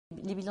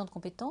les bilans de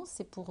compétences,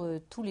 c'est pour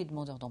tous les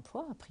demandeurs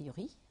d'emploi, a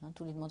priori,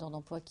 tous les demandeurs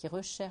d'emploi qui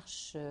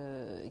recherchent,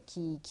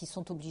 qui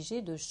sont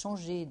obligés de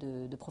changer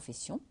de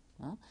profession,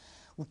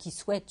 ou qui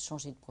souhaitent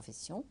changer de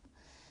profession.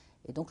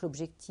 Et donc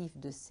l'objectif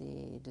de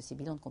ces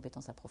bilans de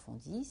compétences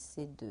approfondis,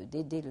 c'est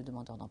d'aider le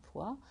demandeur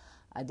d'emploi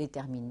à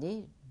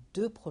déterminer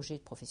 2 projets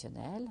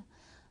professionnels,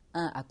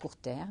 un à court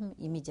terme,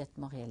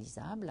 immédiatement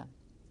réalisable,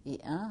 et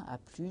un à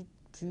plus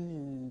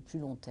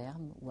long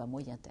terme ou à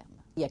moyen terme.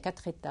 Il y a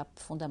 4 étapes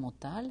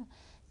fondamentales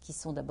qui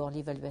sont d'abord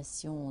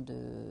l'évaluation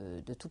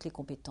de toutes les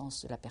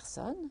compétences de la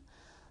personne.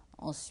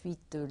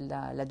 Ensuite,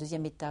 la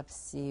deuxième étape,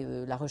 c'est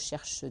la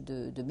recherche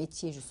de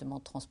métiers justement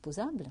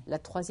transposables. La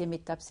troisième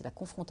étape, c'est la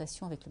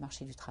confrontation avec le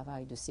marché du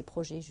travail de ces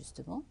projets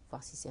justement,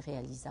 voir si c'est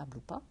réalisable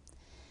ou pas.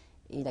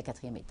 Et la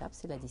quatrième étape,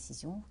 c'est la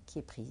décision qui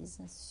est prise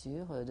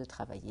de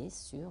travailler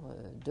sur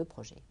 2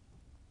 projets.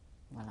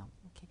 Voilà.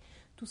 Okay.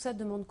 Tout ça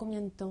demande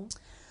combien de temps ?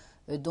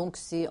 Donc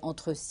c'est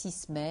entre 6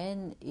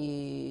 semaines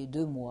et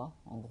 2 mois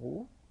en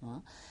gros,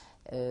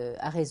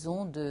 à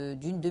raison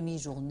d'une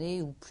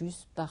demi-journée ou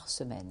plus par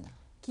semaine.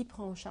 Qui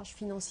prend en charge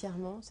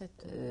financièrement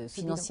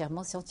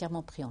financièrement, c'est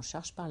entièrement pris en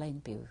charge par la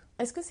NPE.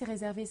 Est-ce que c'est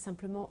réservé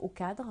simplement aux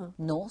cadres ?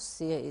 Non,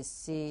 c'est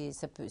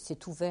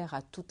ouvert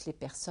à toutes les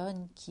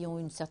personnes qui ont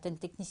une certaine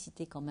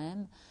technicité quand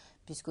même,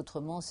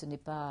 puisqu'autrement, ce n'est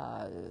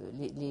pas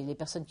les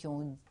personnes qui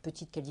ont une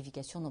petite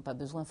qualification n'ont pas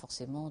besoin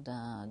forcément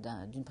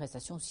d'une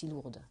prestation aussi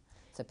lourde.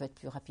 Ça peut être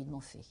plus rapidement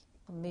fait.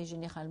 Mais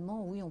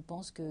généralement, oui, on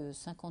pense que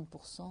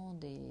 50%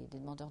 des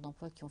demandeurs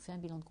d'emploi qui ont fait un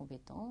bilan de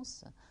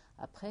compétences,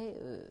 après,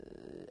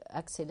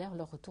 accélèrent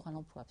leur retour à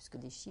l'emploi, puisque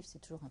les chiffres, c'est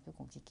toujours un peu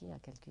compliqué à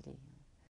calculer.